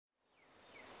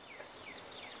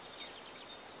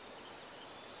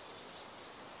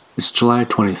It's July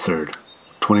 23rd,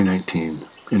 2019,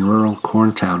 in rural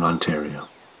Corntown, Ontario.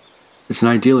 It's an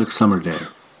idyllic summer day.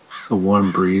 A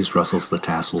warm breeze rustles the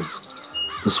tassels.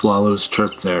 The swallows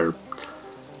chirp their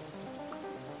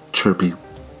chirpy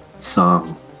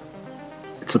song.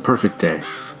 It's a perfect day.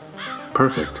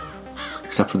 Perfect,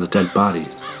 except for the dead body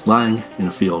lying in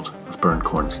a field of burned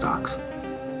corn stalks.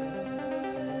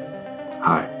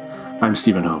 Hi, I'm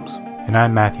Stephen Holmes. And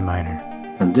I'm Matthew Miner.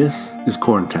 And this is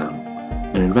Corntown,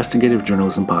 an investigative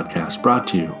journalism podcast brought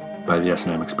to you by the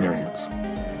S&M Experience.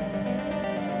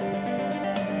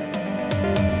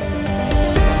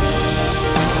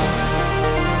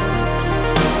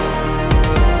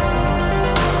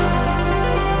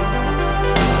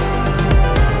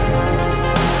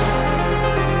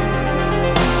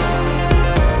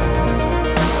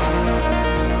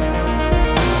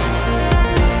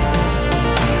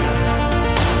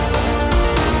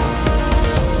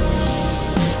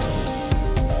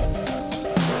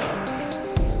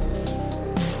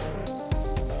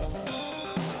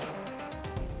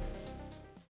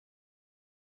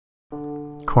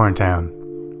 Corntown.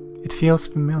 It feels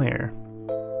familiar.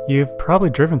 You've probably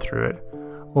driven through it,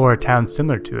 or a town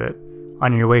similar to it,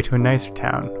 on your way to a nicer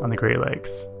town on the Great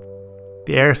Lakes.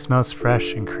 The air smells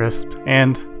fresh and crisp,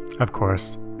 and, of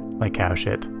course, like cow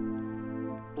shit.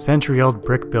 Century-old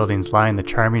brick buildings line the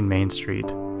charming main street.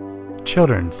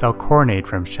 Children sell cornade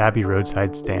from shabby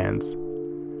roadside stands.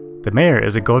 The mayor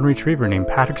is a golden retriever named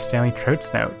Patrick Stanley Trout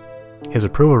Snout. His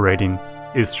approval rating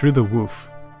is through the woof.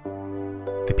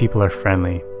 The people are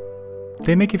friendly.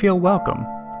 They make you feel welcome,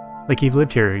 like you've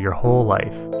lived here your whole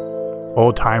life.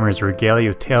 Old-timers regale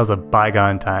you tales of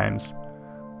bygone times.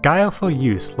 Guileful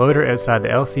youths loiter outside the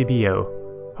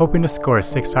LCBO, hoping to score a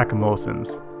six-pack of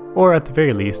Molson's, or at the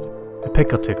very least, a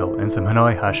pickle tickle and some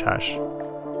Hanoi hush-hush.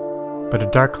 But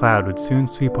a dark cloud would soon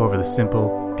sweep over the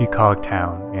simple, bucolic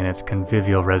town and its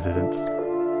convivial residents.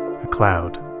 A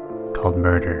cloud called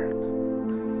murder.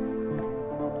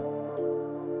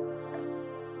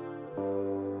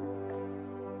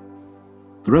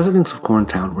 The residents of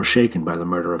Corntown were shaken by the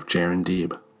murder of Jaron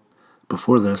Deeb.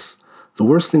 Before this, the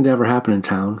worst thing to ever happen in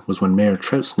town was when Mayor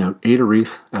Trout Snout ate a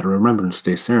wreath at a Remembrance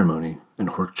Day ceremony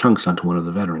and worked chunks onto one of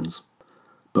the veterans.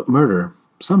 But murder,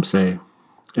 some say,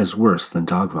 is worse than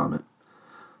dog vomit.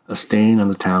 A stain on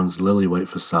the town's lily-white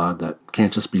facade that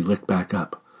can't just be licked back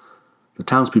up. The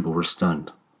townspeople were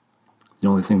stunned. The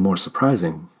only thing more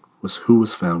surprising was who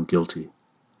was found guilty.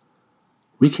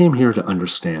 We came here to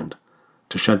understand,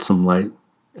 to shed some light,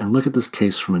 and look at this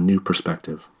case from a new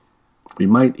perspective. We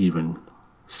might even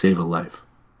save a life.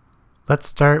 Let's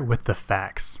start with the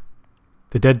facts.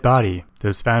 The dead body that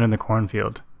was found in the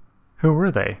cornfield. Who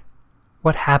were they?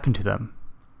 What happened to them?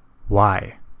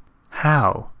 Why?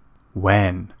 How?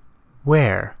 When?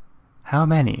 Where? How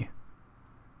many?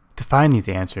 To find these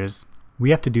answers, we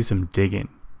have to do some digging.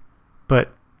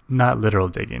 But not literal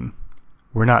digging.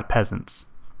 We're not peasants.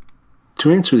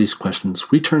 To answer these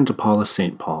questions, we turn to Paula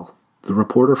St. Paul, the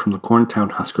reporter from the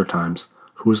Corntown Husker Times,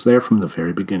 who was there from the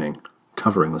very beginning,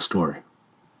 covering the story.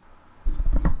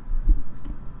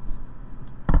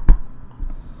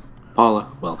 Paula,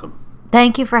 welcome.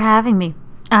 Thank you for having me.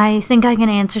 I think I can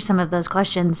answer some of those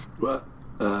questions. Well,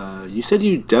 you said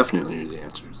you definitely knew the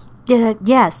answers.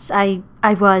 Yes, I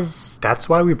was... That's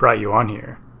why we brought you on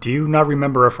here. Do you not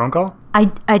remember our phone call? I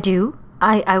do.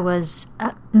 I was...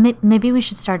 maybe we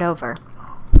should start over.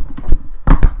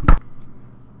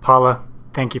 Paula,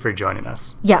 thank you for joining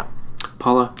us. Yeah.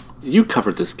 Paula, you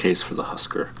covered this case for the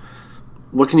Husker.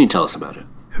 What can you tell us about it?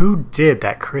 Who did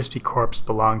that crispy corpse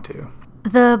belong to?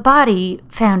 The body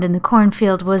found in the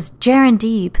cornfield was Jaron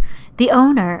Deeb, the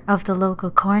owner of the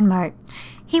local corn mart.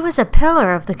 He was a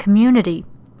pillar of the community,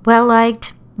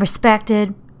 well-liked,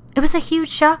 respected. It was a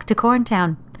huge shock to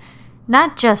Corntown.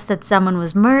 Not just that someone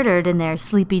was murdered in their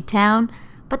sleepy town,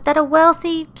 but that a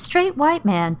wealthy, straight white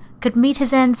man could meet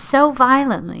his end so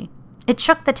violently. It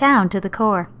shook the town to the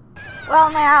core.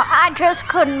 Well, now, I just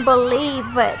couldn't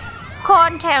believe it.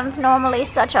 Corntown's normally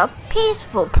such a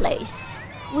peaceful place.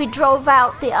 We drove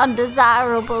out the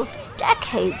undesirables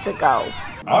decades ago.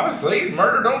 Honestly,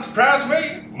 murder don't surprise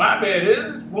me. My bet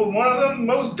is one of the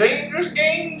most dangerous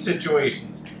game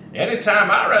situations.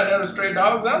 Anytime I run out of stray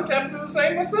dogs, I'm tempted to do the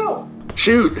same myself.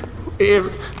 Shoot, if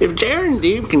Jaron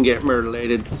Deeb can get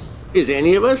murdered, is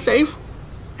any of us safe?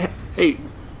 Hey,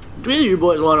 do either of you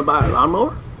boys want to buy a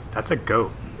lawnmower? That's a go.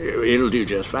 It'll do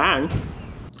just fine.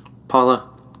 Paula,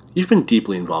 you've been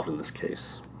deeply involved in this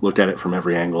case, looked at it from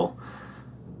every angle.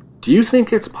 Do you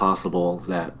think it's possible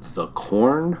that the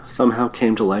corn somehow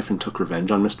came to life and took revenge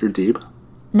on Mr. Deeb?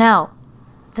 No.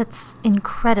 That's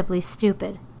incredibly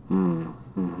stupid.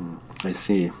 I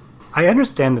see. I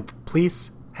understand that the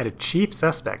police had a chief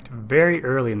suspect very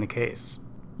early in the case.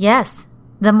 Yes.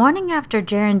 The morning after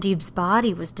Jaron Deeb's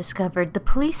body was discovered, the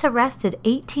police arrested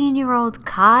 18-year-old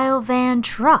Kyle Van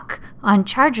Truck on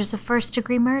charges of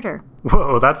first-degree murder.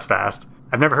 Whoa, that's fast.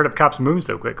 I've never heard of cops moving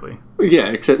so quickly. Yeah,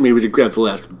 except maybe to grab the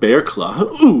last bear claw.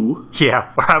 Ooh.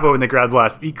 Yeah, or how about when they grab the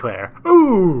last eclair?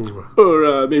 Ooh!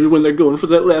 Or maybe when they're going for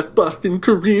that last Boston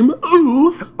Kareem.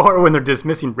 Ooh. Or when they're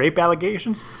dismissing rape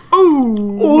allegations?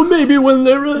 Ooh! Or maybe when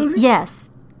they're...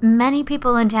 Yes, many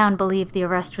people in town believe the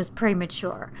arrest was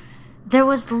premature. There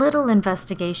was little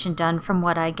investigation done from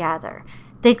what I gather.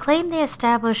 They claim they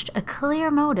established a clear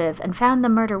motive and found the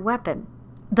murder weapon.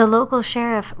 The local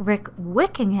sheriff, Rick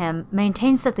Wickingham,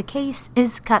 maintains that the case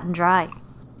is cut and dry.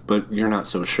 But you're not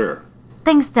so sure.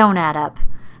 Things don't add up.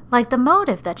 Like the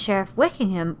motive that Sheriff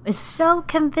Wickingham is so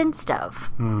convinced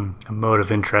of. A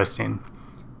motive, interesting.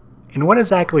 And what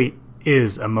exactly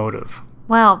is a motive?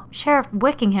 Well, Sheriff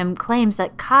Wickingham claims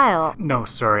that Kyle... No,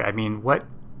 sorry, I mean, what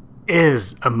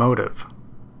is a motive?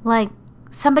 Like,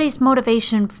 somebody's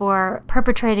motivation for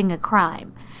perpetrating a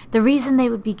crime. The reason they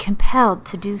would be compelled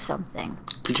to do something.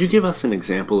 Could you give us an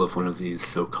example of one of these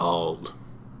so-called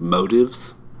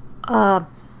motives?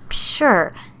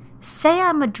 Sure. Say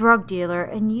I'm a drug dealer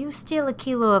and you steal a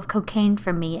kilo of cocaine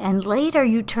from me and later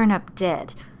you turn up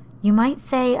dead. You might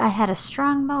say I had a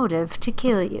strong motive to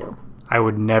kill you. I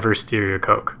would never steal your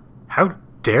coke. How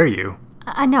dare you?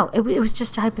 I know, it was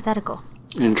just a hypothetical.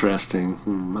 Interesting.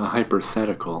 A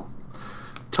hypothetical.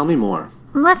 Tell me more.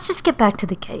 Let's just get back to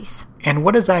the case. And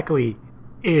what exactly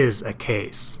is a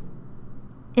case?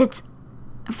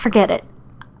 Forget it.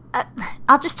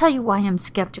 I'll just tell you why I'm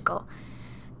skeptical.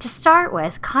 To start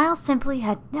with, Kyle simply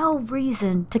had no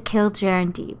reason to kill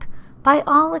Jaron Deeb. By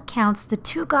all accounts, the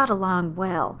two got along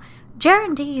well.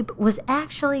 Jaron Deeb was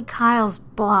actually Kyle's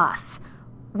boss.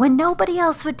 When nobody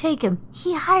else would take him,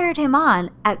 he hired him on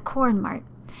at Cornmart.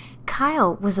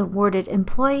 Kyle was awarded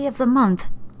Employee of the Month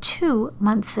 2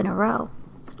 months in a row.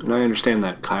 And I understand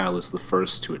that Kyle is the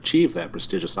first to achieve that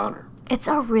prestigious honor. It's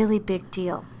a really big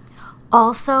deal.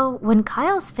 Also, when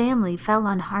Kyle's family fell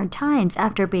on hard times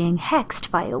after being hexed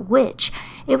by a witch,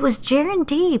 it was Jaron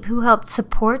Deeb who helped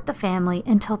support the family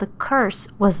until the curse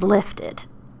was lifted.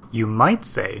 You might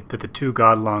say that the two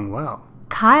got along well.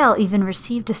 Kyle even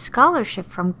received a scholarship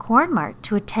from Cornmart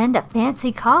to attend a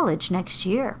fancy college next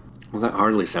year. Well, that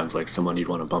hardly sounds like someone you'd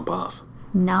want to bump off.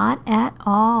 Not at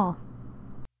all.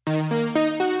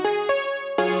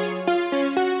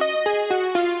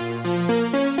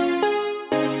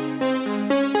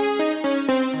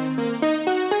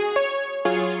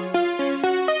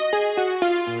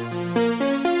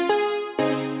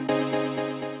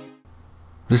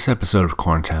 This episode of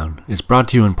Corntown is brought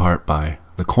to you in part by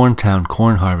the Corntown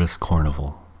Corn Harvest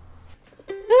Cornival.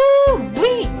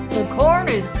 Ooh-wee! The corn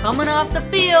is coming off the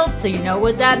field, so you know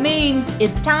what that means.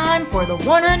 It's time for the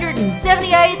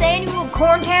 178th Annual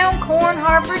Corntown Corn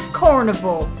Harvest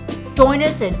Carnival. Join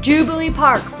us at Jubilee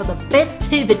Park for the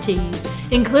festivities,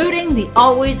 including the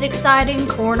always exciting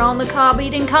Corn on the Cob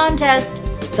eating contest,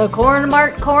 the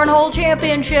Cornmart Cornhole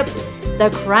Championship,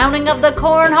 the crowning of the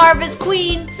Corn Harvest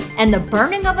Queen, and the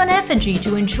burning of an effigy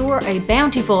to ensure a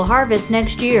bountiful harvest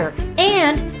next year,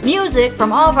 and music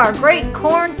from all of our great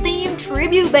corn-themed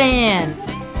tribute bands.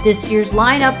 This year's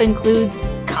lineup includes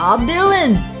Cobb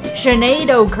Dillon, Sinead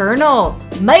O'Kernell,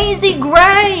 Maisie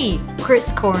Gray,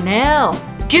 Chris Cornell,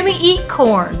 Jimmy Eat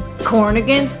Corn, Corn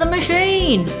Against the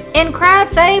Machine, and crowd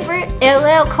favorite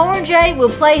LL Corn J will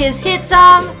play his hit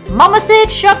song, Mama Said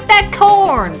Shuck That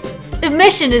Corn.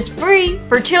 Admission is free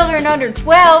for children under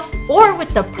 12 or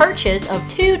with the purchase of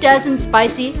 2 dozen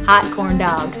spicy hot corn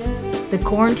dogs. The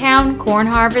Corntown Corn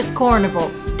Harvest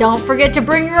Carnival. Don't forget to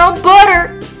bring your own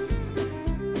butter!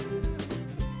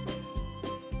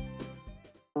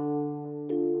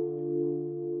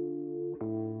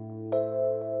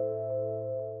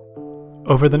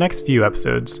 Over the next few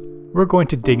episodes, we're going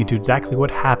to dig into exactly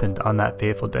what happened on that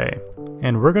fateful day,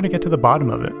 and we're going to get to the bottom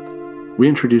of it. We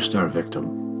introduced our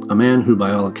victim, a man who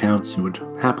by all accounts you would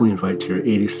happily invite to your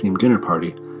 80s themed dinner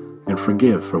party and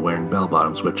forgive for wearing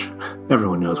bell-bottoms, which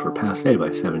everyone knows were passé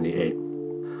by 78.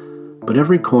 But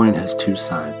every coin has two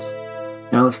sides.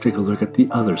 Now let's take a look at the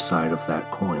other side of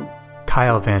that coin.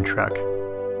 Kyle Van Truck.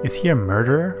 Is he a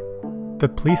murderer? The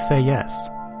police say yes.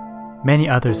 Many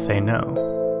others say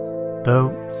no.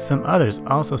 Though some others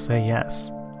also say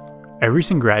yes. A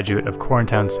recent graduate of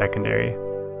Corntown Secondary,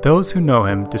 those who know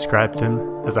him described him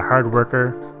as a hard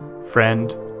worker, friend,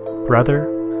 brother,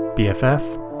 BFF,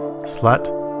 slut,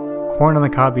 corn on the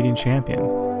cob eating champion.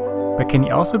 But can he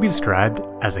also be described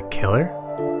as a killer?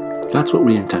 That's what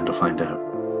we intend to find out.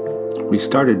 We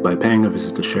started by paying a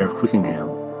visit to Sheriff Quickingham,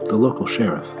 the local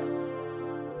sheriff.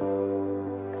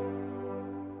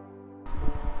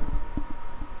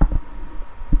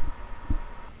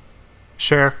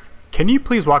 Sheriff, can you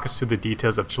please walk us through the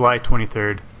details of July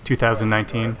 23rd,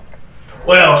 2019?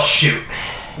 Well, shoot.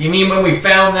 You mean when we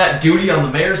found that duty on the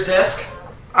mayor's desk?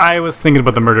 I was thinking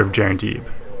about the murder of Jaren Deeb.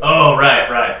 Oh,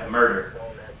 right, the murder.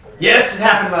 Yes, it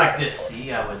happened like this,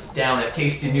 see. I was down at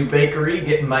Tasty New Bakery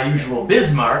getting my usual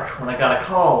Bismarck when I got a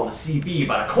call on the CB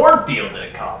about a cornfield that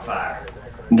had caught fire.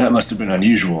 That must have been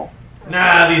unusual.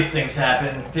 Nah, these things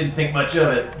happen. Didn't think much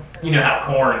of it. You know how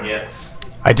corn gets.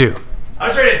 I do. I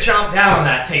was ready to chomp down on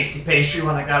that tasty pastry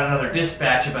when I got another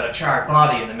dispatch about a charred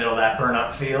body in the middle of that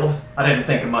burn-up field. I didn't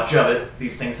think much of it.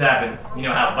 These things happen. You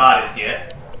know how bodies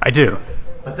get. I do.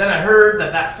 But then I heard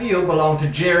that field belonged to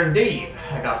Jaren Deeb.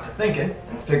 I got to thinking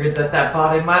and figured that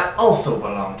body might also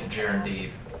belong to Jaren Deeb.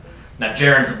 Now,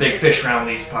 Jaren's a big fish around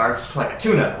these parts, like a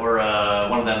tuna or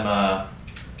one of them,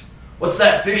 what's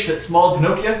that fish that mauled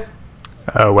Pinocchio?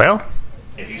 Well?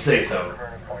 If you say so.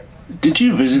 Did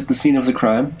you visit the scene of the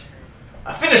crime?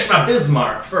 I finished my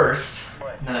Bismarck first,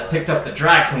 and then I picked up the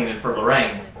dry cleaning for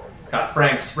Lorraine. Got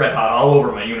Frank's Red Hot all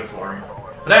over my uniform.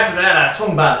 But after that, I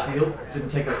swung by the field. Didn't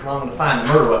take us long to find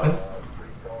the murder weapon.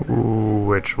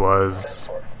 Which was...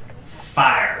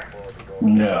 Fire.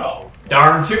 No.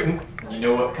 Darn tootin'. You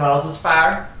know what causes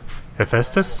fire?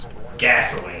 Hephaestus?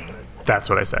 Gasoline.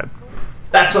 That's what I said.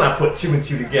 That's when I put two and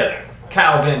two together.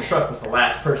 Kyle Van Truck was the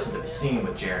last person to be seen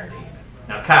with Jaren Deeb.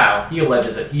 Now Kyle, he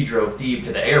alleges that he drove Deeb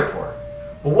to the airport.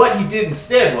 But what he did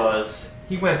instead was,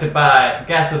 he went to buy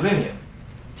gasoline,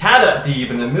 tied up Deeb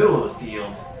in the middle of the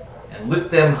field, and lit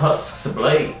them husks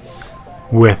ablaze.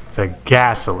 With the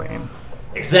gasoline.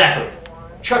 Exactly.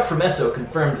 Chuck from Esso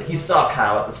confirmed that he saw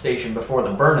Kyle at the station before the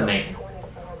burninating.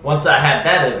 Once I had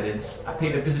that evidence, I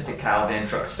paid a visit to Kyle Van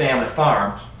Truck's family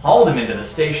farm, hauled him into the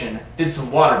station, did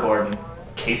some waterboarding,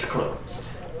 case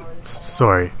closed.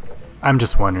 Sorry, I'm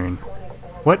just wondering,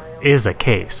 what is a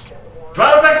case? Do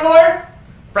I look like a lawyer?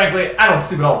 Frankly, I don't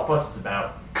see what all the fuss is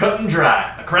about. Cut and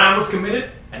dry. A crime was committed,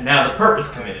 and now the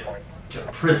purpose committed. To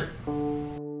prison.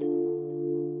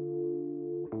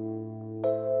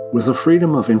 With the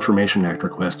Freedom of Information Act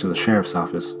request to the Sheriff's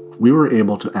Office, we were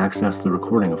able to access the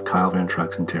recording of Kyle Van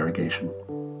Truck's interrogation.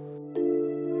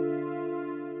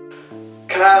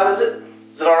 Kyle, is it?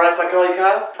 Is it alright if I call you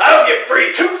Kyle? I don't give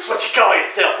free toots what you call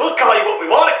yourself. We'll call you what we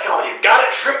want to call you. Got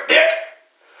it, shrimp dick?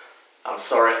 I'm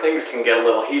sorry, things can get a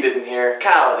little heated in here.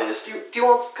 Kyle, it is. Do you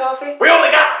want some coffee? We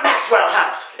only got Maxwell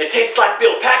House. It tastes like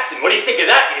Bill Paxton. What do you think of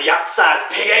that, you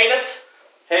yacht-sized pig anus?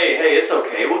 Hey, it's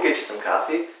okay. We'll get you some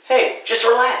coffee. Hey, just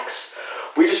relax.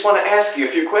 We just want to ask you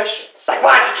a few questions. Like,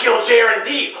 why'd you kill Jaren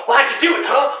Deeb? Why'd you do it,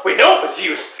 huh? We know it was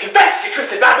you. Confess, you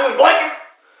twisted baboon blanket.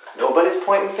 Nobody's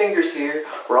pointing fingers here.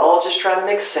 We're all just trying to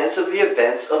make sense of the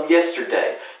events of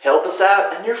yesterday. Help us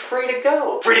out, and you're free to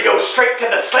go. Free to go straight to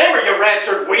the slammer, you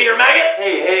ransored wiener maggot!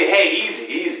 Hey,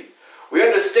 easy. We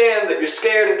understand that you're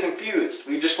scared and confused.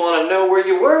 We just want to know where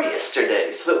you were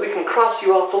yesterday so that we can cross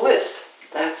you off the list.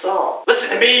 That's all. Listen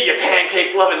to me, you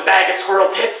pancake-loving bag of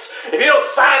squirrel tits. If you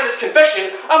don't sign this confession,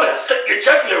 I'm gonna slit your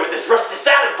jugular with this rusty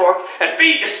salad fork and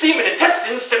feed your steaming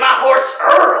intestines to my horse,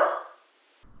 Earl.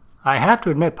 I have to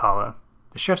admit, Paula,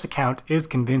 the sheriff's account is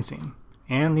convincing,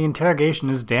 and the interrogation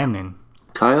is damning.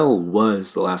 Kyle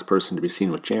was the last person to be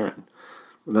seen with Jaren.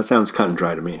 That sounds cut and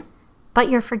dry to me. But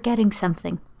you're forgetting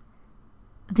something.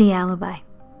 The alibi.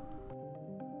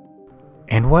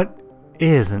 And what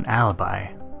is an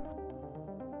alibi?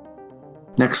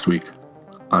 Next week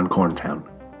on Corntown.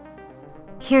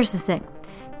 Here's the thing.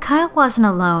 Kyle wasn't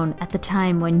alone at the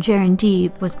time when Jaren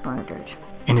Deeb was murdered.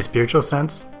 In a spiritual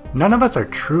sense, none of us are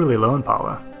truly alone,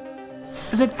 Paula.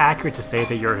 Is it accurate to say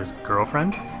that you're his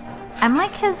girlfriend? I'm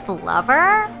like his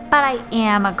lover, but I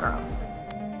am a girl.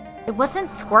 It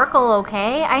wasn't Squircle,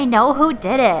 okay? I know who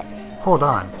did it. Hold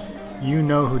on. You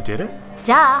know who did it?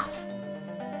 Duh.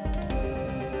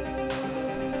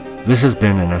 This has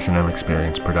been an S&M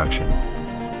Experience production.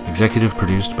 Executive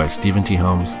produced by Stephen T.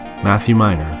 Holmes, Matthew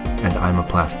Miner, and I'm a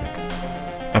Plastic.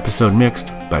 Episode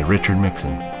mixed by Richard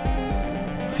Mixon.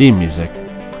 Theme music,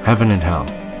 Heaven and Hell,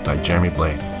 by Jeremy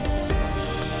Blake.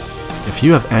 If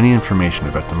you have any information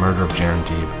about the murder of Jaren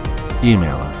Deeb,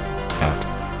 email us at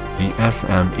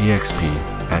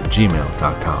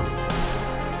thesmexp@gmail.com.